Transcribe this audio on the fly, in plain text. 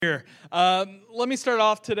Here. Let me start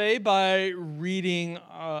off today by reading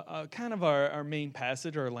kind of our main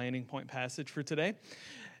passage, our landing point passage for today.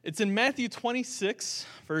 It's in Matthew 26,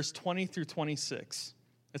 verse 20 through 26.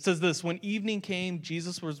 It says this: When evening came,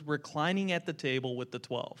 Jesus was reclining at the table with the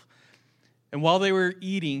 12. And while they were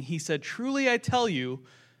eating, he said, "Truly I tell you,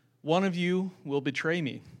 one of you will betray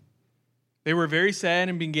me." They were very sad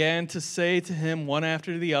and began to say to him one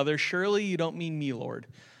after the other, "Surely you don't mean me, Lord."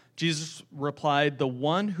 Jesus replied, "The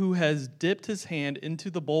one who has dipped his hand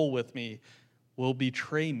into the bowl with me will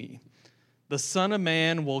betray me. The Son of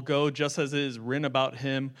Man will go just as it is written about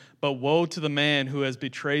him, but woe to the man who has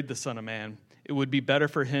betrayed the Son of Man. It would be better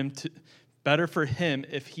for him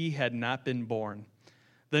if he had not been born."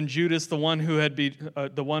 Then Judas, the one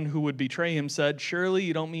who would betray him, said, "Surely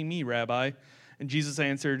you don't mean me, Rabbi." And Jesus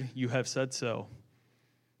answered, "You have said so."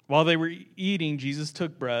 While they were eating, Jesus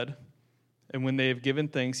took bread, and when they had given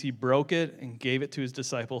thanks, he broke it and gave it to his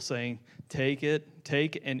disciples, saying, take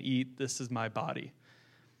and eat. This is my body."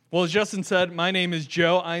 Well, as Justin said, my name is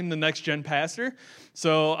Joe. I'm the Next Gen pastor.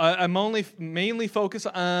 So I'm only mainly focused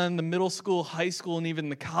on the middle school, high school, and even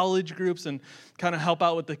the college groups, and kind of help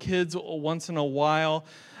out with the kids once in a while.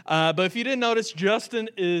 But if you didn't notice, Justin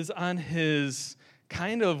is on his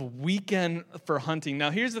kind of weekend for hunting. Now,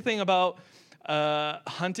 here's the thing about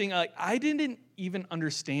hunting. I didn't even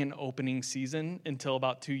understand opening season until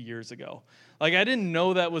about 2 years ago. I didn't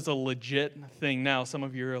know that was a legit thing. Now, some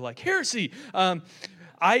of you are like, heresy.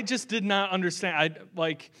 I just did not understand.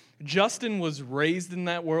 Justin was raised in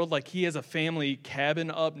that world. He has a family cabin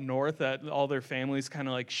up north that all their families kind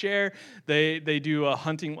of share. They do a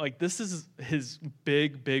hunting. This is his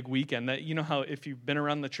big weekend. That, you know how if you've been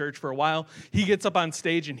around the church for a while, he gets up on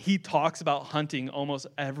stage and he talks about hunting almost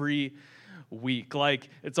every week.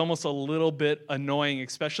 It's almost a little bit annoying,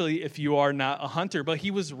 especially if you are not a hunter. But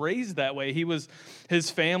he was raised that way.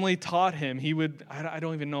 His family taught him. I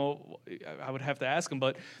don't even know, I would have to ask him,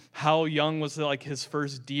 but how young was his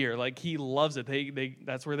first deer? He loves it.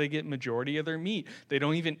 That's where they get majority of their meat. They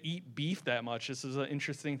don't even eat beef that much. This is an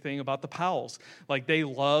interesting thing about the Powells. They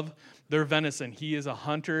love their venison. He is a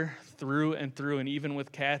hunter through and through, and even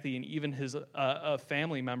with Kathy and even his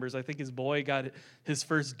family members. I think his boy got his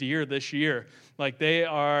first deer this year. They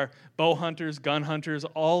are bow hunters, gun hunters,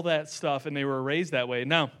 all that stuff, and they were raised that way.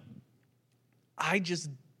 Now, I just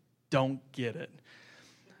don't get it.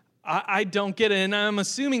 I don't get it, and I'm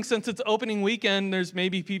assuming since it's opening weekend, there's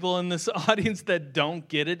maybe people in this audience that don't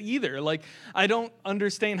get it either. I don't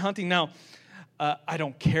understand hunting. Now, I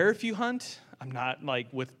don't care if you hunt. I'm not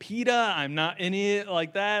with PETA. I'm not any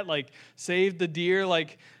like that. Save the deer.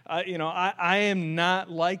 I am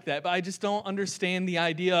not like that. But I just don't understand the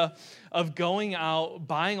idea of going out,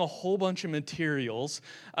 buying a whole bunch of materials,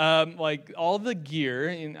 all the gear.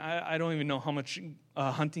 And I don't even know how much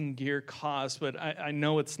hunting gear costs, but I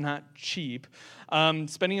know it's not cheap.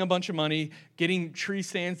 Spending a bunch of money, getting tree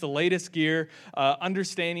stands, the latest gear,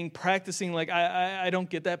 understanding, practicing. I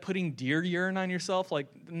don't get that. Putting deer urine on yourself,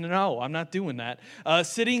 no, I'm not doing that.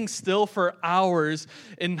 Sitting still for hours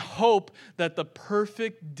in hope that the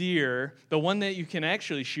perfect deer, the one that you can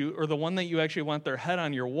actually shoot, or the one that you actually want their head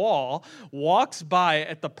on your wall, walks by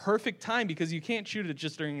at the perfect time, because you can't shoot it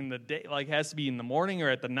just during the day. It has to be in the morning or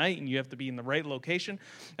at the night, and you have to be in the right location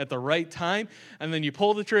at the right time. And then you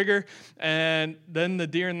pull the trigger, and then the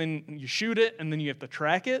deer, and then you shoot it, and then you have to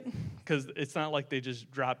track it, because it's not like they just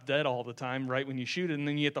drop dead all the time right when you shoot it, and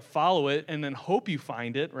then you have to follow it and then hope you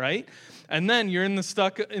find it, right? And then you're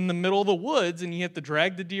stuck in the middle of the woods, and you have to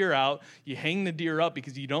drag the deer out. You hang the deer up,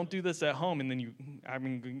 because you don't do this at home, and then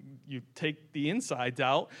you take the insides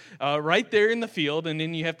out right there in the field, and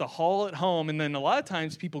then you have to haul it home. And then a lot of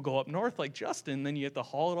times people go up north like Justin, then you have to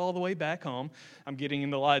haul it all the way back home. I'm getting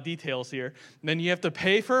into a lot of details here. And then you have to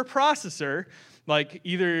pay for a processor.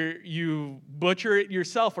 Either you butcher it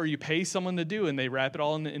yourself or you pay someone to do, and they wrap it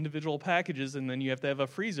all in the individual packages, and then you have to have a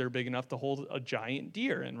freezer big enough to hold a giant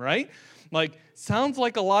deer in, right? Sounds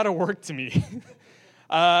like a lot of work to me.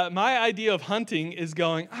 My idea of hunting is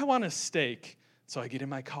going, I want a steak. So I get in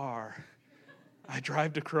my car. I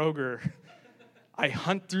drive to Kroger. I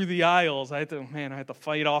hunt through the aisles. I have to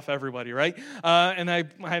fight off everybody, right? And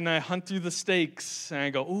I hunt through the steaks, and I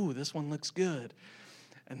go, ooh, this one looks good.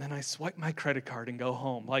 And then I swipe my credit card and go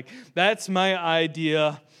home. That's my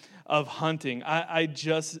idea of hunting. I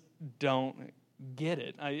just don't get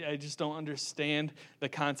it. I just don't understand the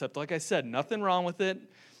concept. Like I said, nothing wrong with it.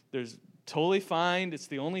 There's totally fine. It's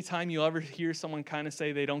the only time you'll ever hear someone kind of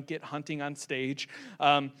say they don't get hunting on stage.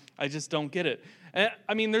 I just don't get it.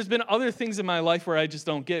 I mean, there's been other things in my life where I just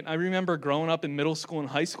don't get. I remember growing up in middle school and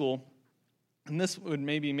high school, and this would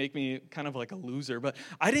maybe make me kind of like a loser, but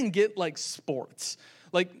I didn't get like sports,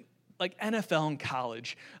 like NFL in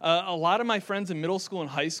college. A lot of my friends in middle school and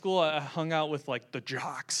high school, I hung out with like the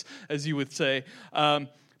jocks, as you would say.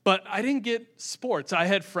 But I didn't get sports. I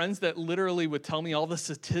had friends that literally would tell me all the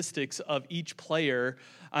statistics of each player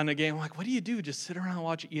on a game. I'm like, what do you do? Just sit around and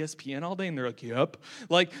watch ESPN all day? And they're like, yep.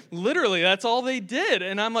 Like, literally, that's all they did.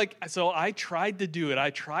 And I'm like, so I tried to do it. I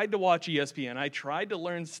tried to watch ESPN. I tried to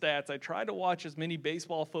learn stats. I tried to watch as many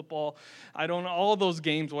baseball, football, I don't know, all of those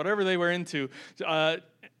games, whatever they were into.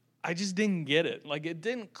 I just didn't get it. Like, it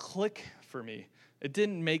didn't click for me. It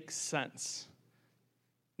didn't make sense.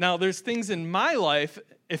 Now, there's things in my life,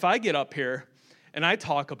 if I get up here and I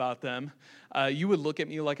talk about them, you would look at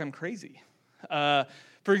me like I'm crazy.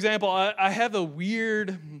 For example, I have a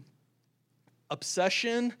weird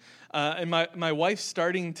obsession, and my wife's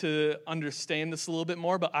starting to understand this a little bit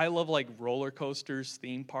more, but I love like roller coasters,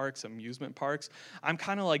 theme parks, amusement parks. I'm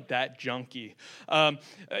kind of like that junkie.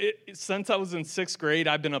 Since I was in 6th grade,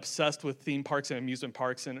 I've been obsessed with theme parks and amusement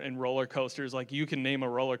parks and roller coasters. Like, you can name a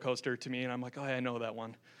roller coaster to me, and I'm like, oh, yeah, I know that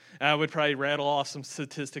one. And I would probably rattle off some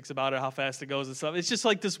statistics about it, how fast it goes and stuff. It's just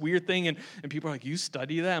like this weird thing, and people are like, you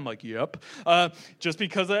study that? I'm like, yep. Just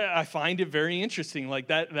because I find it very interesting. Like,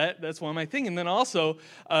 that's one of my things. And then also,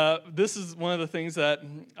 this is one of the things that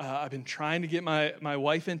I've been trying to get my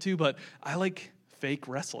wife into, but I like fake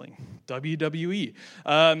wrestling, WWE.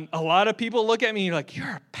 A lot of people look at me like, you're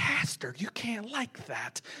a pastor. You can't like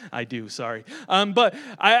that. I do, sorry. But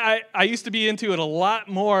I used to be into it a lot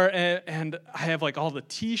more, and I have like all the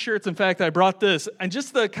T-shirts. In fact, I brought this. And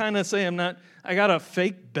just to kind of say I got a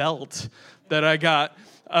fake belt that I got.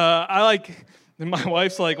 And my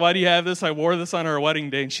wife's like, why do you have this? I wore this on our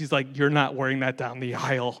wedding day. And she's like, you're not wearing that down the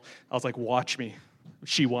aisle. I was like, watch me.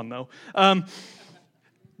 She won, though.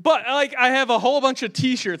 But, like, I have a whole bunch of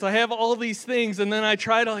T-shirts. I have all these things, and then I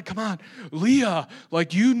try to, like, come on, Leah,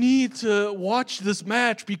 like, you need to watch this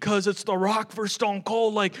match because it's The Rock versus Stone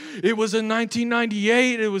Cold. Like, it was in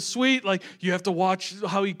 1998. It was sweet. Like, you have to watch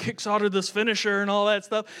how he kicks out of this finisher and all that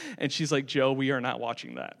stuff. And she's like, Joe, we are not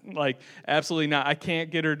watching that. Like, absolutely not. I can't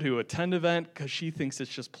get her to attend event because she thinks it's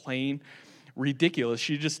just plain ridiculous.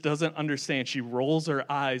 She just doesn't understand. She rolls her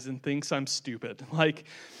eyes and thinks I'm stupid. Like,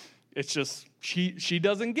 it's just, she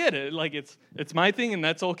doesn't get it. Like, it's my thing, and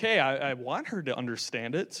that's okay. I want her to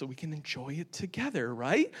understand it so we can enjoy it together,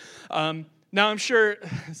 right? Now, I'm sure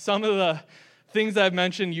some of the things I've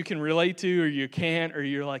mentioned you can relate to, or you can't, or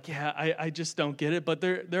you're like, yeah, I just don't get it. But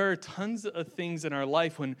there are tons of things in our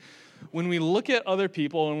life when we look at other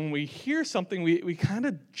people and when we hear something, we kind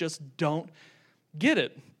of just don't get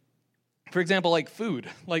it. For example, like food.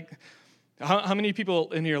 Like, how many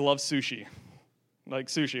people in here love sushi? Like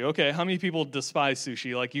sushi, okay. How many people despise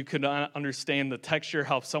sushi? Like, you could not understand the texture,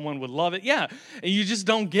 how someone would love it. Yeah, and you just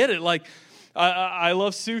don't get it. Like, I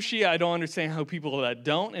love sushi. I don't understand how people that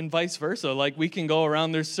don't, and vice versa. Like, we can go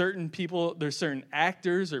around. There's certain people, there's certain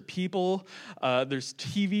actors or people, there's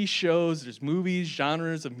TV shows, there's movies,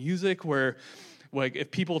 genres of music where, like,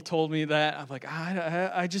 if people told me that, I'm like,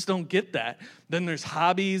 I just don't get that. Then there's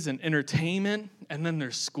hobbies and entertainment, and then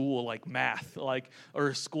there's school, like math, like, or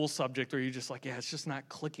a school subject where you're just like, yeah, it's just not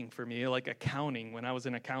clicking for me. Like accounting, when I was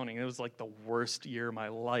in accounting, it was like the worst year of my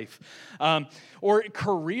life. Or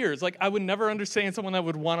careers, like I would never understand someone that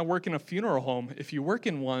would want to work in a funeral home. If you work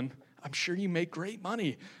in one, I'm sure you make great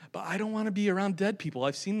money, but I don't want to be around dead people.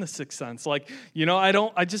 I've seen The Sixth Sense. Like, you know,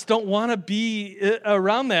 I just don't want to be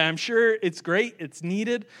around that. I'm sure it's great, it's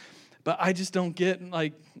needed, but I just don't get,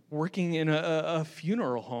 like, working in a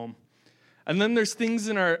funeral home. And then there's things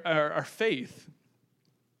in our faith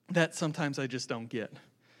that sometimes I just don't get,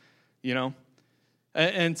 you know?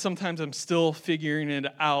 And sometimes I'm still figuring it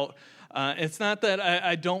out. It's not that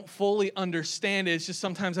I don't fully understand it. It's just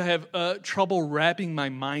sometimes I have trouble wrapping my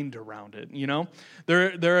mind around it, you know?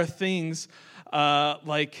 There are things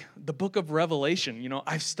like the book of Revelation. You know,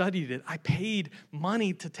 I've studied it. I paid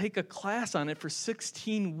money to take a class on it for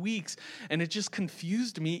 16 weeks, and it just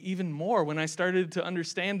confused me even more when I started to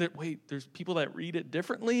understand that, wait, there's people that read it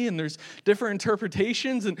differently, and there's different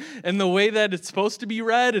interpretations, and the way that it's supposed to be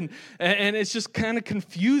read, and it's just kind of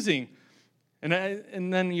confusing.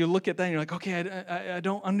 And then you look at that and you're like, okay, I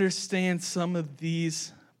don't understand some of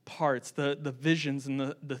these parts, the visions and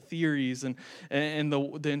the theories and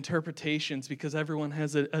the interpretations, because everyone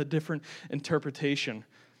has a different interpretation.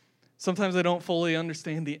 Sometimes I don't fully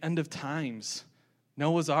understand the end of times,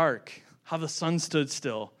 Noah's Ark, how the sun stood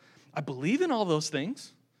still. I believe in all those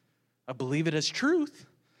things. I believe it as truth.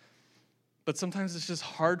 But sometimes it's just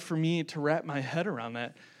hard for me to wrap my head around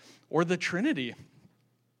that. Or the Trinity.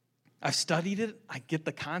 I've studied it. I get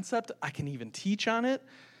the concept. I can even teach on it.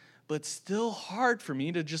 But it's still hard for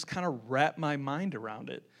me to just kind of wrap my mind around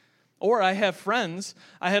it. Or I have friends.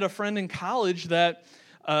 I had a friend in college that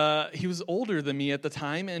he was older than me at the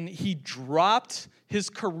time, and he dropped his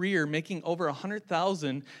career making over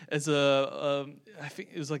 $100,000 as I think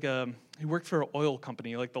it was he worked for an oil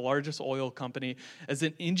company, like the largest oil company, as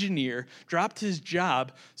an engineer, dropped his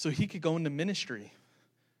job so he could go into ministry.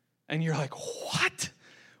 And you're like, what?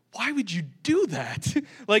 Why would you do that?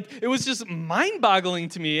 Like, it was just mind-boggling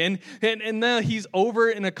to me. And now he's over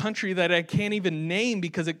in a country that I can't even name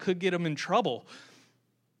because it could get him in trouble.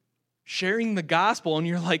 Sharing the gospel, and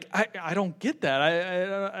you're like, I don't get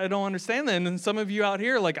that. I don't understand that. And then some of you out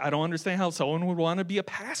here, like, I don't understand how someone would want to be a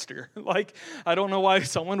pastor. Like, I don't know why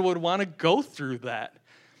someone would want to go through that.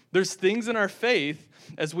 There's things in our faith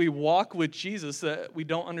as we walk with Jesus that we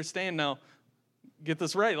don't understand. Now, get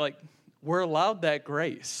this right, like, we're allowed that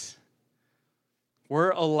grace.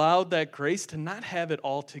 We're allowed that grace to not have it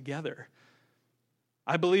all together.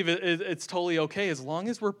 I believe it's totally okay as long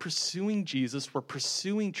as we're pursuing Jesus, we're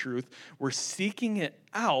pursuing truth, we're seeking it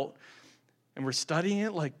out, and we're studying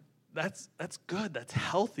it. Like, that's good, that's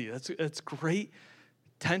healthy, that's great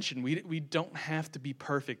tension. We don't have to be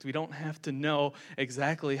perfect. We don't have to know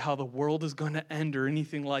exactly how the world is going to end or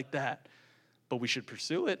anything like that. But we should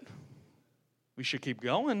pursue it. We should keep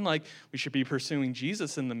going. Like, we should be pursuing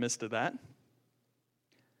Jesus in the midst of that.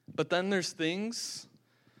 But then there's things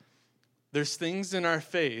in our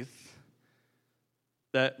faith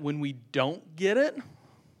that when we don't get it,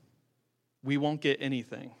 we won't get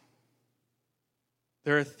anything.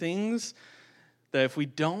 There are things that if we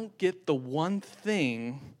don't get the one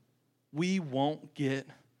thing, we won't get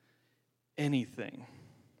anything.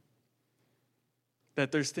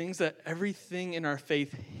 That there's things that everything in our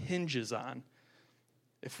faith hinges on.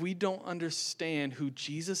 If we don't understand who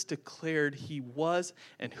Jesus declared he was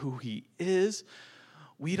and who he is,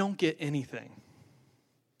 we don't get anything.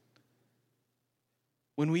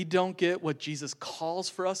 When we don't get what Jesus calls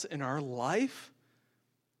for us in our life,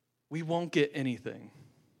 we won't get anything.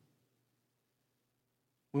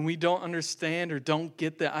 When we don't understand or don't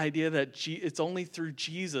get the idea that it's only through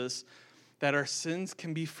Jesus that our sins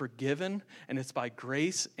can be forgiven, and it's by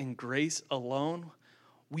grace and grace alone,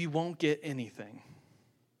 we won't get anything.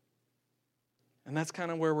 And that's kind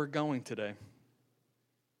of where we're going today.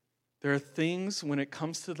 There are things when it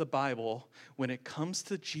comes to the Bible, when it comes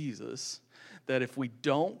to Jesus, that if we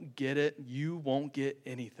don't get it, you won't get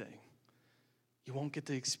anything. You won't get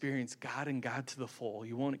to experience God and God to the full.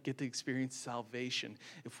 You won't get to experience salvation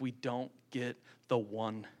if we don't get the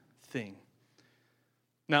one thing.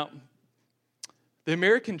 Now, the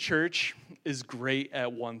American church is great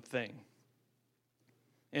at one thing.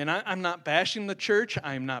 And I'm not bashing the church.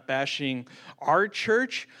 I'm not bashing our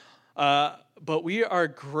church. But we are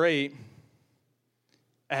great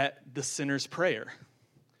at the sinner's prayer.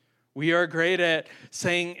 We are great at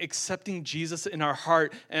accepting Jesus in our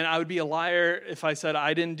heart. And I would be a liar if I said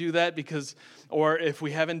I didn't do that or if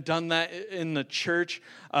we haven't done that in the church.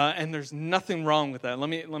 And there's nothing wrong with that. Let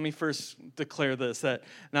me first declare this, that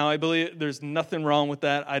now I believe there's nothing wrong with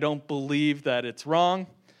that. I don't believe that it's wrong.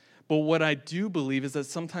 But what I do believe is that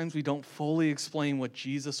sometimes we don't fully explain what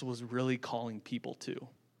Jesus was really calling people to.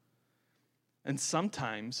 And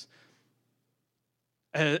sometimes,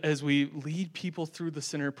 as we lead people through the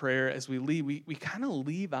sinner prayer, as we lead, we kind of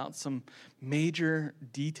leave out some major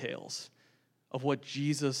details of what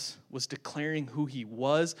Jesus was declaring who he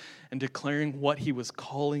was and declaring what he was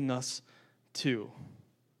calling us to.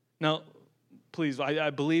 Now, please,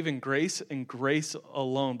 I believe in grace and grace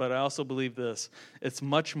alone, but I also believe this. It's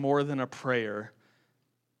much more than a prayer,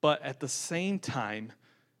 but at the same time,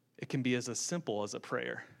 it can be as simple as a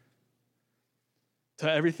prayer. To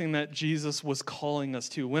everything that Jesus was calling us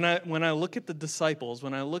to. When I look at the disciples,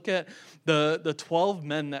 when I look at the 12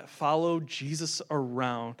 men that followed Jesus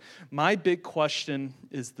around, my big question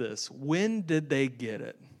is this: when did they get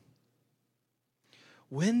it?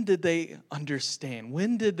 When did they understand?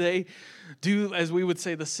 When did they do, as we would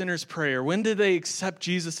say, the sinner's prayer? When did they accept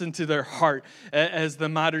Jesus into their heart, as the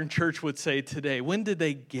modern church would say today? When did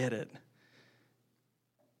they get it?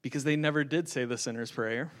 Because they never did say the sinner's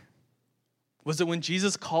prayer. Was it when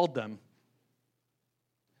Jesus called them?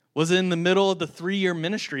 Was it in the middle of the 3-year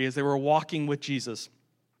ministry as they were walking with Jesus?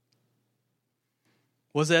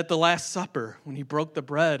 Was it at the Last Supper when he broke the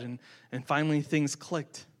bread and finally things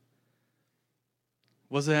clicked?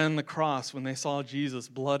 Was it on the cross when they saw Jesus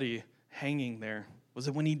bloody hanging there? Was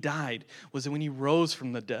it when he died? Was it when he rose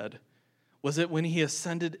from the dead? Was it when he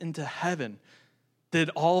ascended into heaven?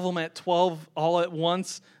 Did all of them at 12 all at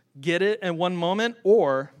once get it at one moment?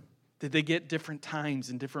 Or Did they get different times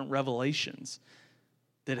and different revelations?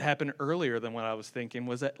 Did it happen earlier than what I was thinking?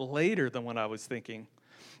 Was it later than what I was thinking?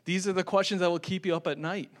 These are the questions that will keep you up at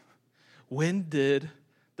night. When did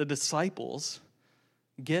the disciples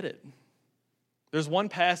get it? There's one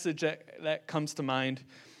passage that comes to mind.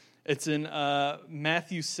 It's in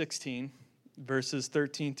Matthew 16, verses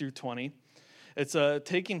 13 through 20. It's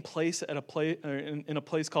taking place at in a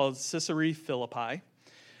place called Caesarea Philippi.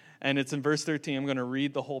 And it's in verse 13. I'm going to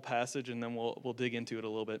read the whole passage, and then we'll dig into it a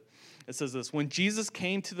little bit. It says this: When Jesus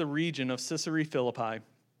came to the region of Caesarea Philippi,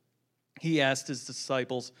 he asked his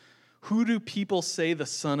disciples, "Who do people say the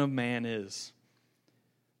Son of Man is?"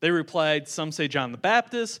 They replied, "Some say John the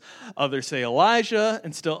Baptist, others say Elijah,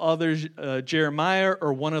 and still others Jeremiah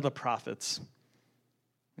or one of the prophets."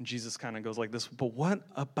 And Jesus kind of goes like this, "But what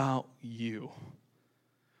about you?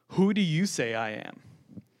 Who do you say I am?"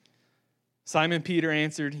 Simon Peter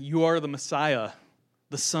answered, "You are the Messiah,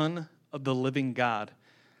 the Son of the living God."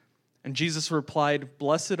 And Jesus replied,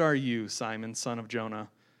 "Blessed are you, Simon, son of Jonah,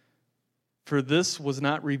 for this was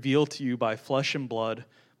not revealed to you by flesh and blood,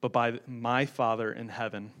 but by my Father in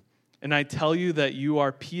heaven. And I tell you that you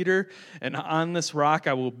are Peter, and on this rock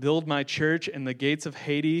I will build my church, and the gates of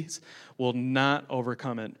Hades will not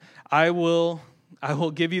overcome it. I will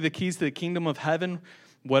give you the keys to the kingdom of heaven.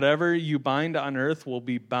 Whatever you bind on earth will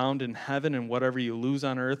be bound in heaven, and whatever you loose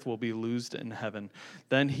on earth will be loosed in heaven."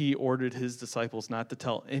 Then he ordered his disciples not to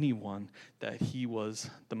tell anyone that he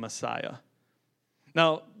was the Messiah.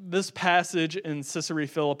 Now, this passage in Caesarea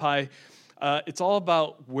Philippi, it's all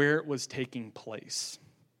about where it was taking place.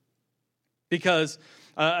 Because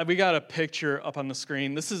we got a picture up on the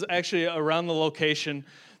screen. This is actually around the location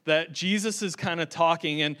that Jesus is kind of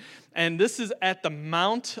talking, and this is at the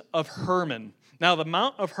Mount of Hermon. Now, the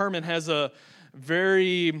Mount of Hermon has a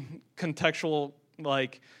very contextual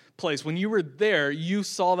place. When you were there, you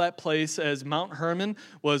saw that place as Mount Hermon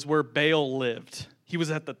was where Baal lived. He was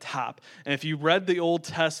at the top. And if you read the Old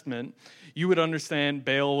Testament, you would understand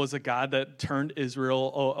Baal was a god that turned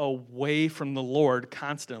Israel away from the Lord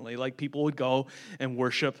constantly. Like, people would go and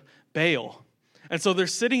worship Baal. And so they're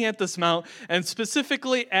sitting at this mount, and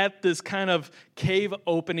specifically at this kind of cave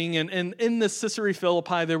opening. And in the Caesarea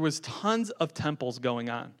Philippi, there was tons of temples going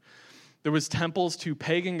on. There was temples to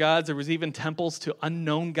pagan gods. There was even temples to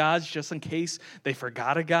unknown gods, just in case they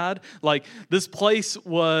forgot a god. Like, this place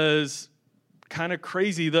was kind of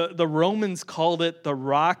crazy. The Romans called it the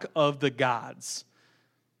Rock of the Gods,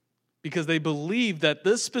 because they believed that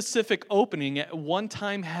this specific opening at one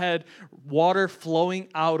time had water flowing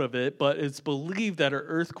out of it, but it's believed that an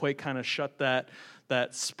earthquake kind of shut that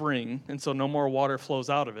spring, and so no more water flows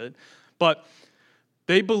out of it. But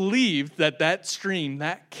they believed that stream,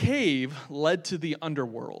 that cave, led to the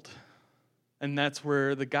underworld, and that's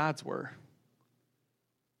where the gods were.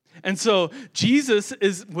 And so Jesus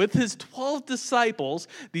is with his 12 disciples,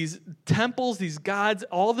 these temples, these gods,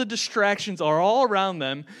 all the distractions are all around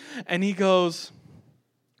them. And he goes,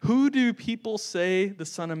 "Who do people say the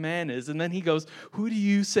Son of Man is?" And then he goes, "Who do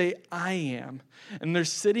you say I am?" And they're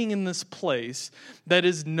sitting in this place that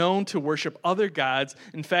is known to worship other gods.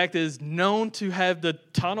 In fact, it is known to have the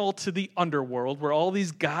tunnel to the underworld where all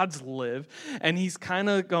these gods live. And he's kind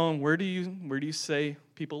of going, where do you say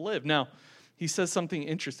people live? Now, he says something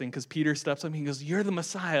interesting, because Peter steps up and he goes, "You're the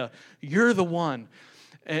Messiah. You're the one."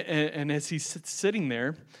 And as he's sitting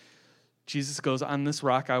there, Jesus goes, "On this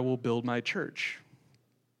rock I will build my church."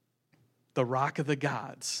 The rock of the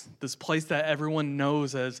gods, this place that everyone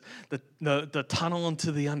knows as the tunnel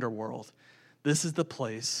into the underworld. This is the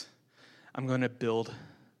place I'm going to build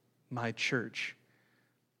my church.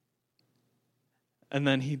 And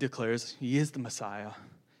then he declares he is the Messiah.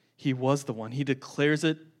 He was the one. He declares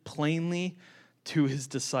it plainly to his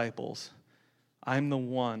disciples. "I'm the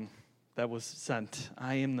one that was sent.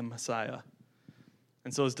 I am the Messiah."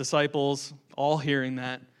 And so his disciples, all hearing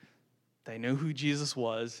that, they knew who Jesus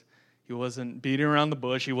was. He wasn't beating around the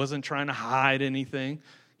bush. He wasn't trying to hide anything.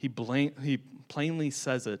 He plainly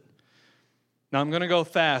says it. Now, I'm going to go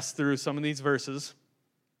fast through some of these verses,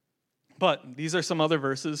 but these are some other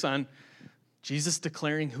verses on Jesus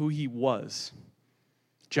declaring who he was.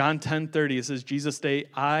 John 10:30, it says, Jesus stated,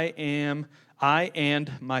 I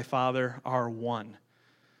and my Father are one.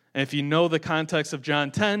 And if you know the context of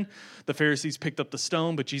John 10, the Pharisees picked up the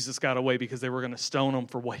stone, but Jesus got away because they were going to stone him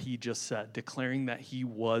for what he just said, declaring that he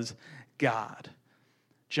was God.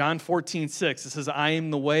 John 14:6, it says, I am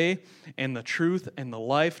the way and the truth and the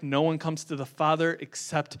life. No one comes to the Father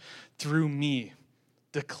except through me,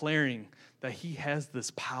 declaring that he has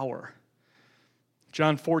this power.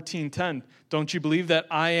 John 14:10, don't you believe that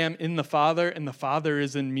I am in the Father and the Father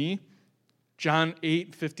is in me? John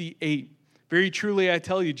 8:58. Very truly I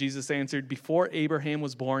tell you, Jesus answered, before Abraham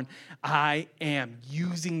was born, I am.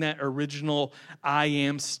 Using that original I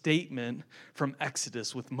am statement from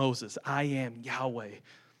Exodus with Moses. I am Yahweh,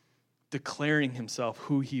 declaring himself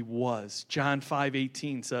who he was. John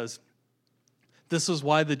 5:18 says, this was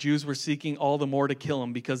why the Jews were seeking all the more to kill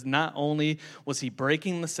him, because not only was he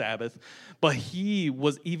breaking the Sabbath, but he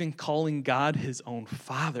was even calling God his own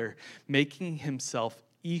Father, making himself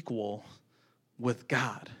equal with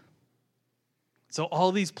God. So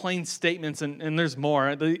all these plain statements, and there's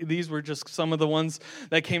more. These were just some of the ones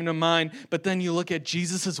that came to mind. But then you look at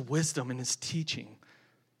Jesus' wisdom and his teaching.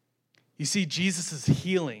 You see Jesus'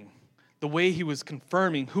 healing, the way he was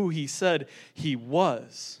confirming who he said he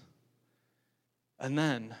was. And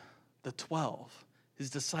then the 12, his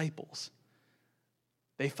disciples,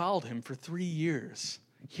 they followed him for 3 years,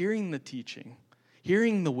 hearing the teaching,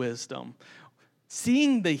 hearing the wisdom,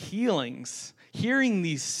 seeing the healings, hearing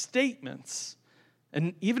these statements.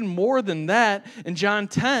 And even more than that, in John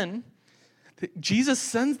 10, Jesus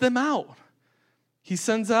sends them out. He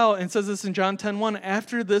sends out and says this in John 10:1,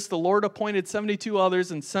 after this, the Lord appointed 72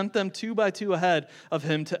 others and sent them 2 by 2 ahead of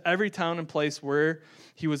him to every town and place where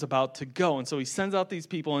he was about to go. And so he sends out these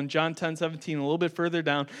people in John 10:17, a little bit further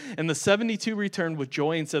down. And the 72 returned with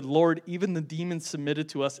joy and said, Lord, even the demons submitted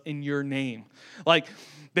to us in your name. Like,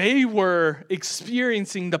 they were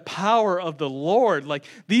experiencing the power of the Lord. Like,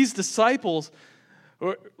 these disciples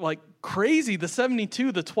were like crazy. The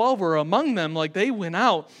 72, the 12 were among them. Like, they went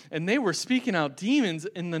out and they were speaking out demons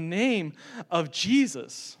in the name of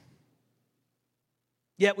Jesus.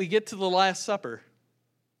 Yet we get to the Last Supper.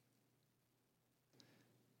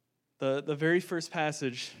 The very first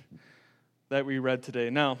passage that we read today.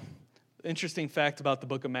 Now, interesting fact about the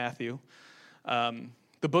book of Matthew.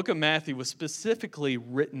 The book of Matthew was specifically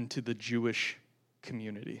written to the Jewish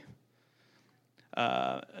community.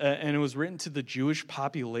 And it was written to the Jewish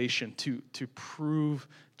population to prove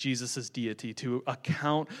Jesus' deity, to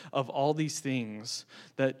account of all these things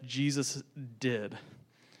that Jesus did,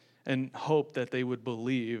 and hope that they would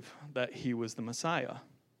believe that he was the Messiah.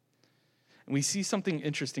 And we see something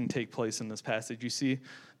interesting take place in this passage. You see,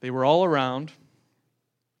 they were all around.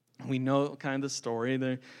 We know kind of the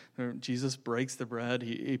story. Jesus breaks the bread.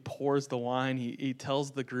 He pours the wine. He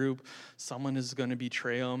tells the group someone is going to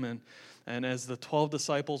betray him. And as the 12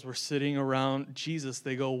 disciples were sitting around Jesus,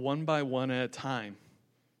 they go one by one at a time,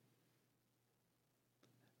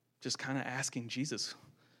 just kind of asking Jesus,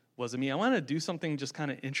 was it me? I want to do something just kind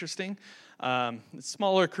of interesting.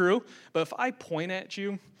 Smaller crew, but if I point at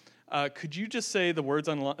you, could you just say the words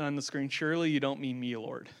on the screen, surely you don't mean me,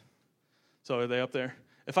 Lord? So are they up there?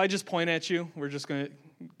 If I just point at you, we're just going to,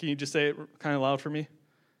 can you just say it kind of loud for me?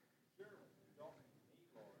 Surely you don't mean me,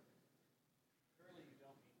 Lord. Surely you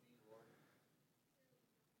don't mean me, Lord.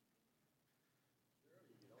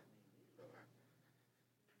 Surely you don't mean me, Lord.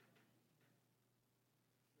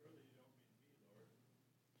 Surely you don't mean me, Lord.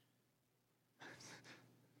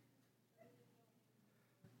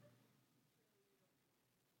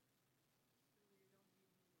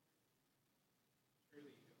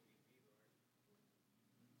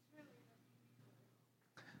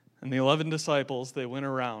 And the 11 disciples, they went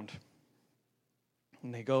around.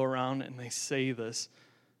 And they go around and they say this.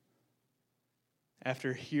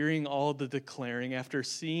 After hearing all the declaring, after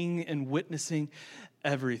seeing and witnessing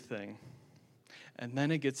everything. And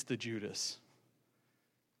then it gets to Judas.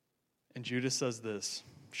 And Judas says this,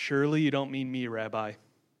 surely you don't mean me, Rabbi.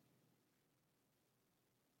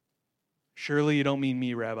 Surely you don't mean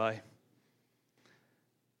me, Rabbi.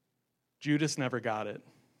 Judas never got it.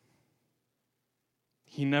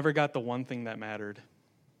 He never got the one thing that mattered.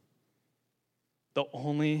 The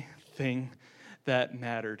only thing that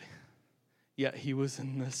mattered. Yet he was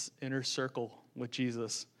in this inner circle with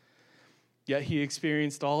Jesus. Yet he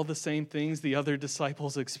experienced all the same things the other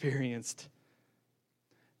disciples experienced.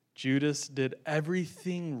 Judas did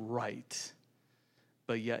everything right,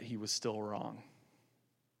 but yet he was still wrong.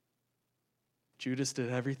 Judas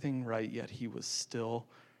did everything right, yet he was still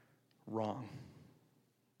wrong.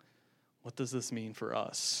 What does this mean for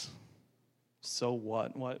us? So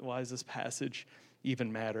what? Why does this passage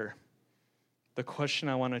even matter? The question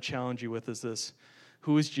I want to challenge you with is this.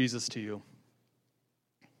 Who is Jesus to you?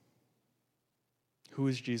 Who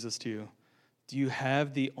is Jesus to you? Do you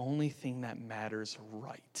have the only thing that matters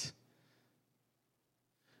right?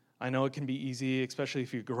 I know it can be easy, especially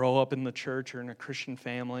if you grow up in the church or in a Christian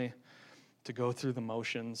family, to go through the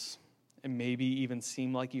motions and maybe even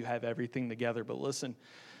seem like you have everything together. But listen,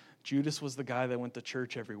 Judas was the guy that went to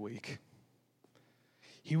church every week.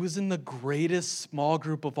 He was in the greatest small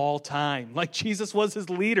group of all time. Like Jesus was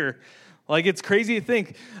his leader. Like, it's crazy to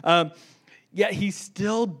think. Yet he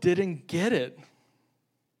still didn't get it.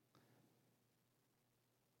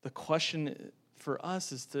 The question for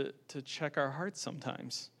us is to check our hearts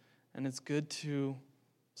sometimes. And it's good to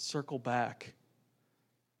circle back.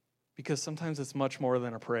 Because sometimes it's much more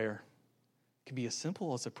than a prayer. It can be as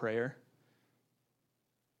simple as a prayer.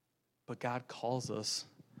 But God calls us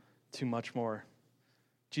to much more.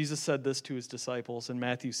 Jesus said this to his disciples in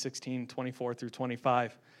Matthew 16, 24 through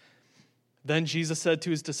 25. Then Jesus said to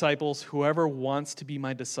his disciples, "Whoever wants to be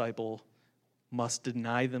my disciple must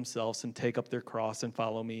deny themselves and take up their cross and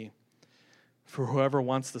follow me. For whoever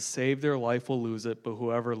wants to save their life will lose it, but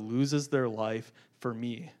whoever loses their life for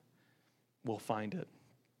me will find it."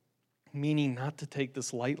 Meaning not to take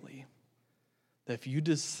this lightly. That if you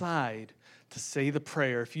decide to say the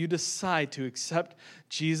prayer, if you decide to accept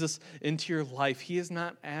Jesus into your life, he is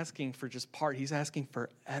not asking for just part, he's asking for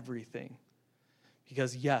everything.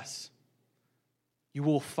 Because yes, you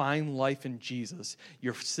will find life in Jesus.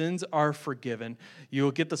 Your sins are forgiven. You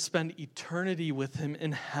will get to spend eternity with him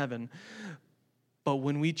in heaven. But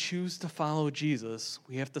when we choose to follow Jesus,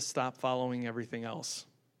 we have to stop following everything else.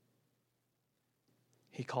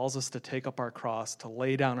 He calls us to take up our cross, to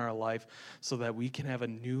lay down our life so that we can have a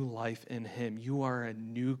new life in him. You are a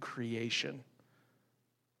new creation.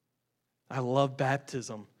 I love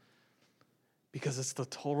baptism because it's the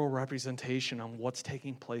total representation on what's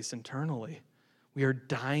taking place internally. We are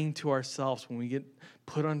dying to ourselves when we get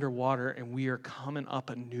put underwater, and we are coming up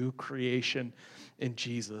a new creation in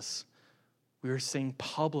Jesus. We are saying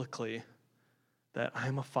publicly that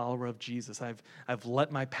I'm a follower of Jesus. I've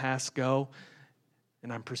let my past go,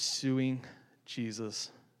 and I'm pursuing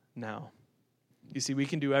Jesus now. You see, we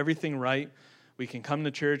can do everything right. We can come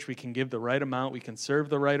to church. We can give the right amount. We can serve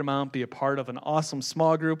the right amount, be a part of an awesome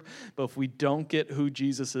small group. But if we don't get who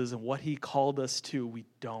Jesus is and what he called us to, we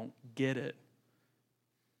don't get it.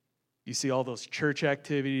 You see all those church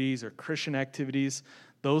activities or Christian activities,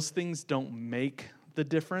 those things don't make the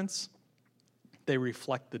difference. They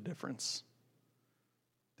reflect the difference.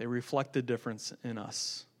 They reflect the difference in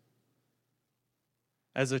us.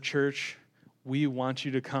 As a church, we want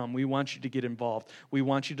you to come. We want you to get involved. We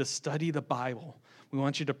want you to study the Bible. We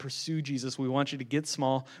want you to pursue Jesus. We want you to get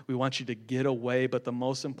small. We want you to get away. But the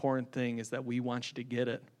most important thing is that we want you to get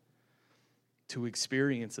it, to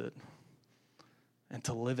experience it, and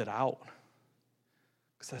to live it out.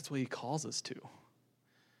 Because that's what he calls us to.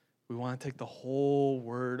 We want to take the whole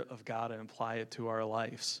word of God and apply it to our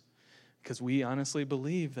lives. Because we honestly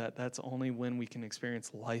believe that that's only when we can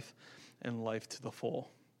experience life and life to the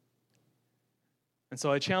full. And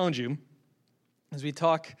so I challenge you, as we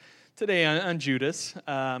talk today on Judas,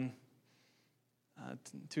 to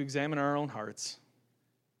examine our own hearts.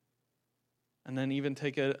 And then even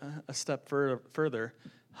take a step further,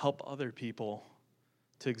 help other people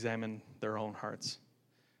to examine their own hearts.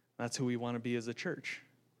 That's who we want to be as a church.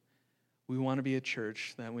 We want to be a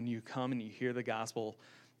church that when you come and you hear the gospel,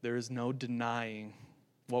 there is no denying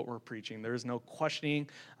what we're preaching. There is no questioning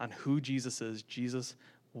on who Jesus is. Jesus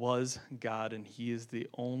was God, and he is the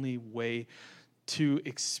only way to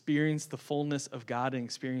experience the fullness of God and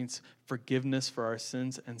experience forgiveness for our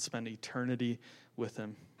sins and spend eternity with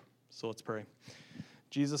him. So let's pray.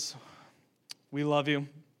 Jesus, we love you.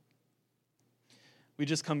 We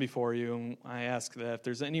just come before you, and I ask that if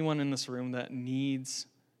there's anyone in this room that needs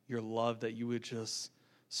your love, that you would just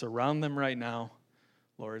surround them right now,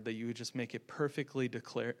 Lord, that you would just make it perfectly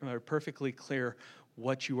clear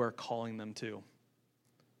what you are calling them to.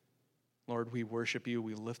 Lord, we worship you.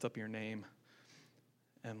 We lift up your name.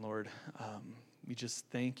 And Lord, we just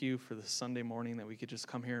thank you for this Sunday morning that we could just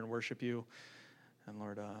come here and worship you. And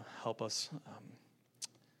Lord, help us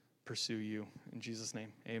pursue you. In Jesus'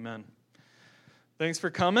 name, amen. Thanks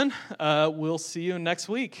for coming. We'll see you next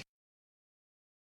week.